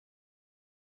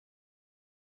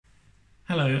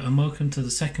Hello and welcome to the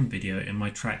second video in my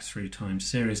Tracks Through Time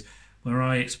series, where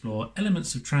I explore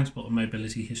elements of transport and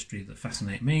mobility history that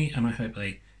fascinate me and I hope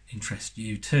they interest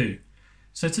you too.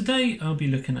 So today I'll be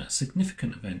looking at a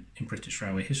significant event in British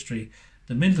railway history,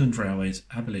 the Midland Railway's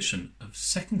abolition of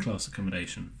second-class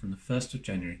accommodation from the 1st of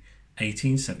January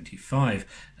 1875.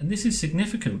 And this is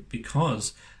significant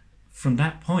because from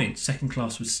that point second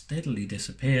class would steadily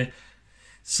disappear.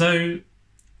 So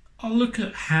I'll look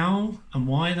at how and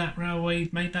why that railway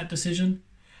made that decision.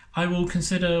 I will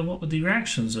consider what were the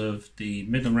reactions of the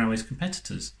Midland Railway's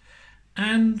competitors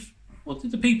and what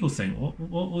did the people think,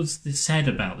 what was said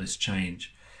about this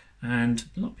change. And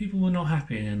a lot of people were not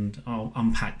happy, and I'll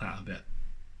unpack that a bit.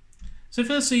 So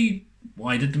firstly,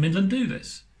 why did the Midland do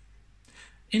this?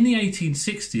 In the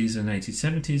 1860s and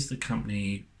 1870s the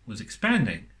company was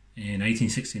expanding. In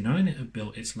 1869 it had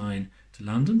built its line to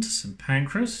London to St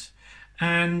Pancras,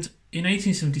 and in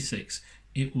 1876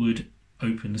 it would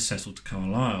open the Cecil to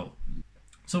Carlisle.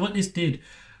 So what this did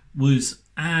was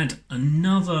add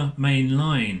another main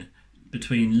line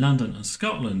between London and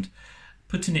Scotland,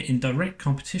 putting it in direct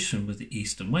competition with the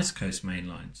East and West Coast main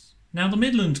lines. Now the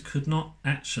Midland could not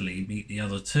actually meet the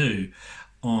other two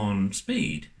on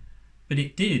speed, but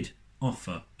it did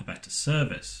offer a better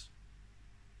service.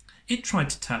 It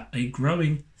tried to tap a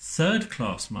growing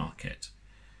third-class market.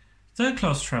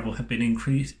 Third-class travel had been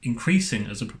increasing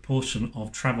as a proportion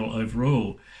of travel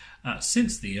overall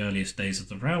since the earliest days of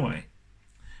the railway.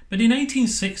 But in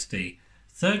 1860,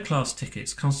 third-class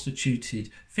tickets constituted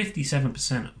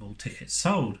 57% of all tickets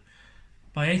sold.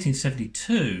 By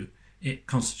 1872, it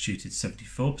constituted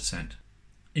 74%.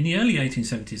 In the early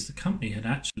 1870s, the company had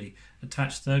actually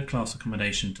attached third-class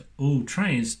accommodation to all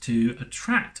trains to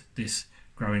attract this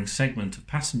growing segment of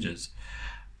passengers.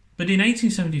 But in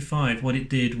 1875 what it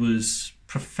did was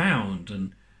profound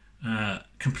and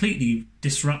completely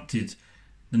disrupted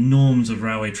the norms of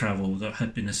railway travel that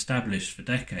had been established for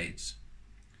decades.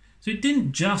 So it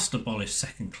didn't just abolish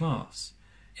second class,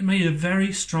 it made a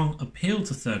very strong appeal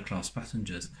to third class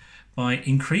passengers by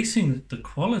increasing the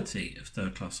quality of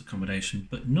third class accommodation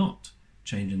but not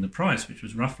changing the price, which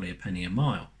was roughly a penny a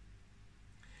mile.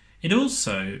 It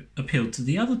also appealed to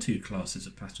the other two classes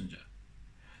of passenger.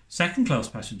 Second-class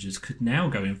passengers could now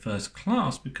go in first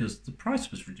class because the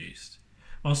price was reduced,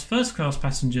 whilst first-class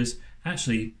passengers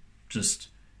actually just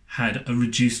had a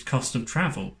reduced cost of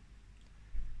travel.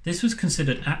 This was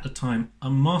considered at the time a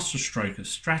masterstroke of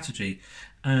strategy,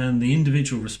 and the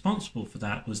individual responsible for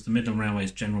that was the Midland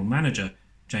Railway's general manager,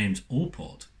 James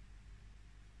Allport.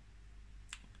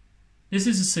 This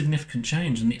is a significant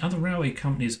change, and the other railway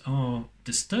companies are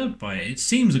disturbed by it. It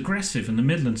seems aggressive, and the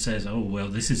Midland says, oh, well,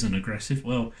 this isn't aggressive.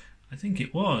 Well, I think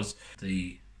it was.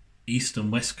 The East and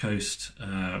West Coast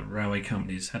railway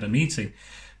companies had a meeting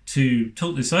to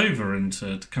talk this over and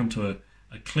to come to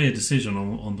a clear decision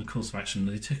on the course of action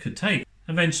that they could take.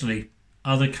 Eventually,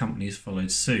 other companies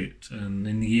followed suit, and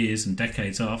in the years and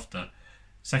decades after,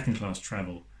 second-class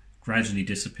travel gradually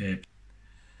disappeared.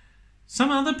 Some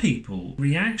other people's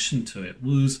reaction to it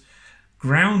was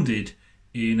grounded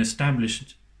in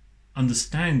established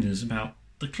understandings about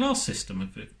the class system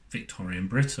of Victorian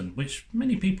Britain, which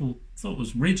many people thought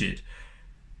was rigid.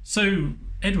 So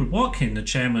Edward Watkin, the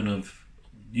chairman of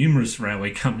numerous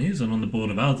railway companies and on the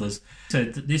board of others,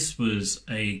 said that this was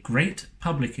a great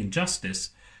public injustice,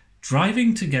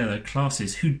 driving together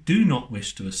classes who do not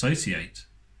wish to associate.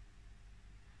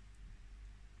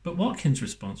 But Watkin's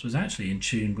response was actually in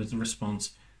tune with the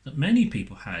response that many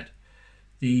people had.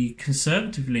 The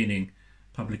conservative-leaning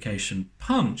publication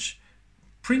Punch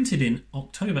printed in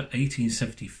October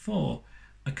 1874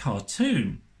 a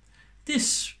cartoon.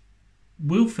 This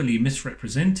willfully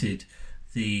misrepresented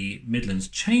the Midland's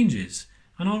changes,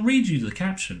 and I'll read you the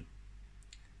caption.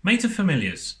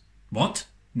 Materfamilias. What?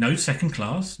 No second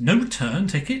class? No return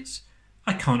tickets?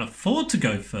 I can't afford to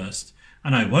go first,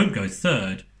 and I won't go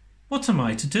third. What am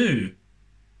I to do?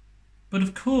 But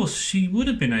of course she would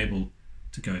have been able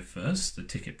to go first. The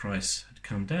ticket price had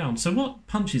come down. So what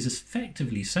Punch is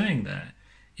effectively saying there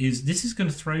is this is going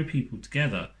to throw people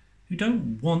together who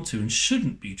don't want to and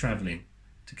shouldn't be travelling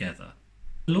together.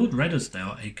 Lord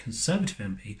Reddersdale, a Conservative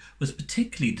MP, was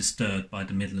particularly disturbed by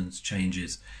the Midlands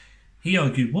changes. He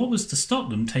argued what was to stop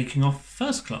them taking off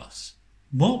first class?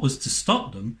 What was to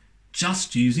stop them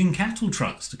just using cattle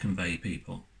trucks to convey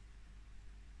people?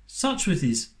 Such was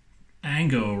his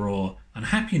anger or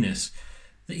unhappiness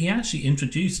that he actually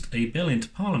introduced a bill into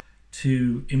Parliament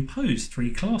to impose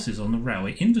three classes on the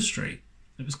railway industry.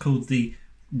 It was called the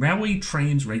Railway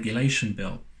Trains Regulation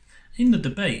Bill. In the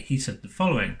debate he said the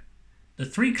following: the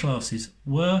three classes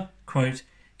were, quote,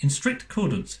 in strict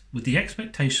accordance with the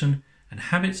expectation and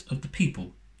habits of the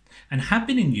people, and had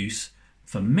been in use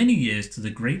for many years to the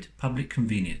great public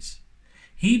convenience.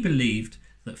 He believed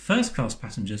that first-class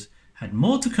passengers had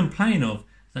more to complain of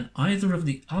than either of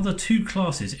the other two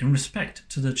classes in respect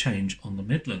to the change on the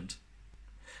Midland.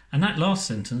 And that last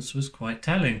sentence was quite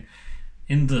telling,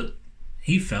 in that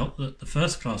he felt that the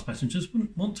first-class passengers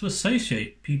wouldn't want to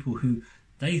associate people who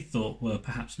they thought were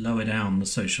perhaps lower down the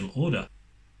social order.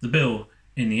 The bill,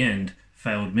 in the end,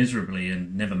 failed miserably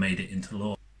and never made it into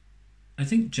law. I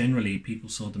think generally people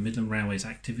saw the Midland Railway's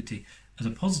activity as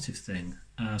a positive thing,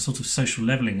 a sort of social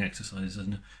levelling exercise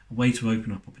and a way to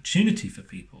open up opportunity for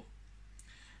people.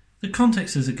 The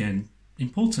context is again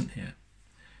important here.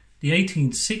 The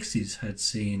 1860s had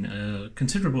seen a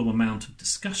considerable amount of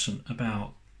discussion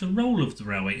about the role of the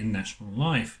railway in national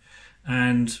life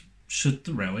and should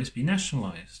the railways be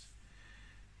nationalised.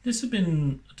 This had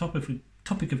been a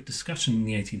topic of discussion in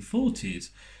the 1840s.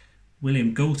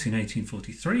 William Galt in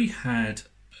 1843 had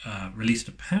released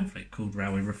a pamphlet called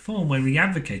Railway Reform where he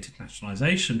advocated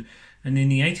nationalisation, and in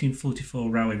the 1844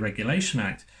 Railway Regulation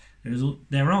Act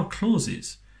there are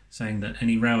clauses saying that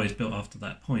any railways built after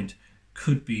that point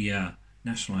could be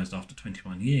nationalised after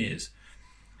 21 years.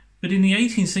 But in the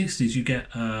 1860s you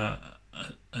get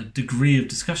a degree of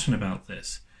discussion about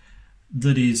this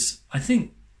that is, I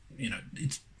think,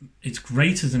 it's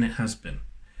greater than it has been.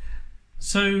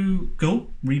 So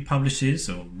Galt republishes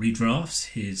or redrafts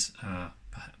his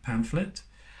pamphlet.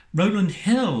 Rowland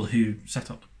Hill, who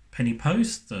set up penny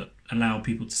post that allow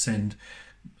people to send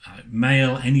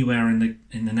mail anywhere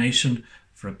in the nation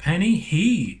for a penny,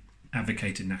 he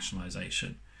advocated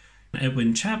nationalisation.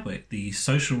 Edwin Chadwick, the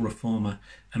social reformer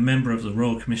and member of the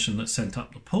Royal Commission that sent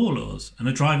up the Poor Laws and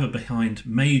a driver behind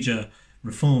major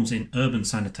reforms in urban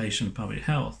sanitation and public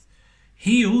health,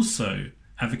 he also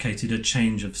advocated a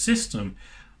change of system,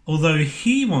 although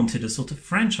he wanted a sort of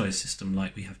franchise system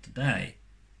like we have today.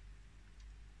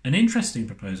 An interesting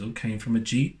proposal came from a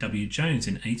G.W. Jones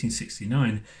in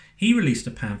 1869. He released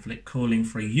a pamphlet calling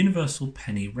for a universal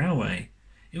penny railway.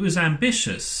 It was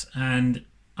ambitious, and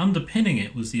underpinning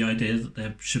it was the idea that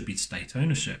there should be state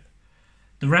ownership.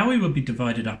 The railway would be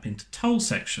divided up into toll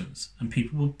sections, and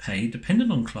people would pay,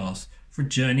 dependent on class, for a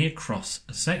journey across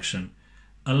a section,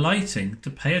 alighting to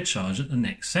pay a charge at the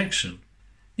next section.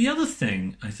 The other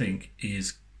thing I think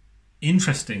is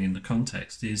interesting in the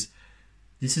context is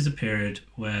this is a period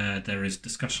where there is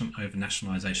discussion over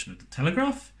nationalisation of the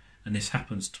telegraph, and this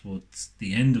happens towards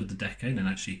the end of the decade and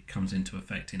actually comes into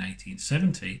effect in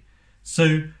 1870.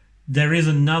 So there is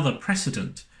another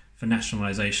precedent for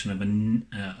nationalisation of a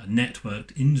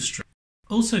networked industry.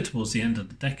 Also towards the end of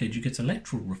the decade you get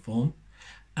electoral reform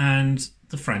and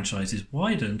the franchise is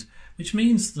widened, which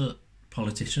means that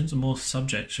politicians are more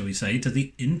subject, shall we say, to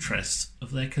the interests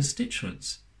of their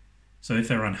constituents. So if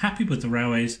they're unhappy with the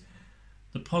railways,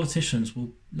 the politicians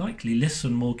will likely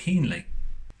listen more keenly.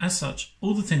 As such,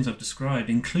 all the things I've described,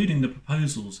 including the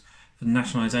proposals for the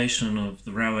nationalisation of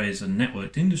the railways and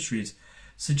networked industries,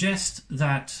 suggest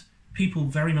that people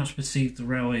very much perceive the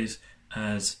railways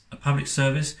as a public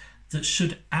service that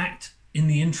should act in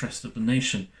the interest of the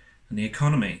nation and the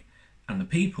economy and the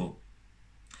people.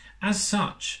 As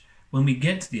such, when we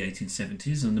get to the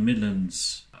 1870s and the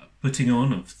Midlands putting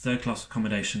on of third-class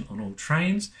accommodation on all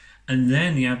trains, and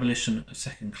then the abolition of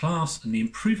second class and the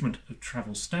improvement of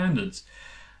travel standards,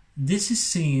 this is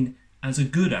seen as a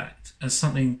good act, as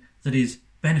something that is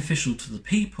beneficial to the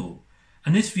people.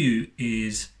 And this view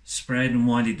is spread and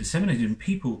widely disseminated, and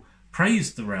people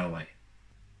praised the railway.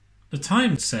 The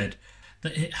Times said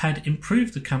that it had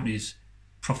improved the company's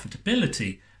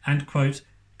profitability and, quote,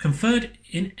 conferred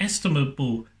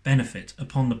inestimable benefit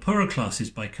upon the poorer classes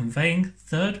by conveying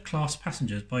third-class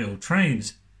passengers by all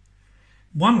trains.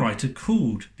 One writer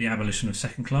called the abolition of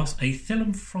second class a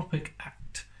philanthropic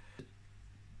act.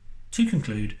 To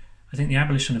conclude, I think the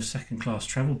abolition of second class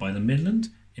travel by the Midland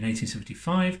in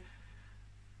 1875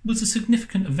 was a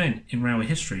significant event in railway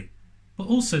history, but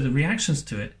also the reactions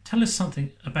to it tell us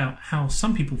something about how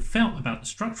some people felt about the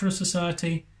structure of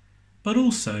society, but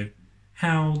also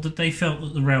how that they felt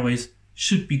that the railways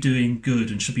should be doing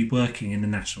good and should be working in the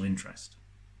national interest.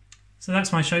 So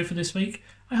that's my show for this week.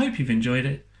 I hope you've enjoyed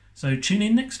it, so tune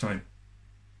in next time.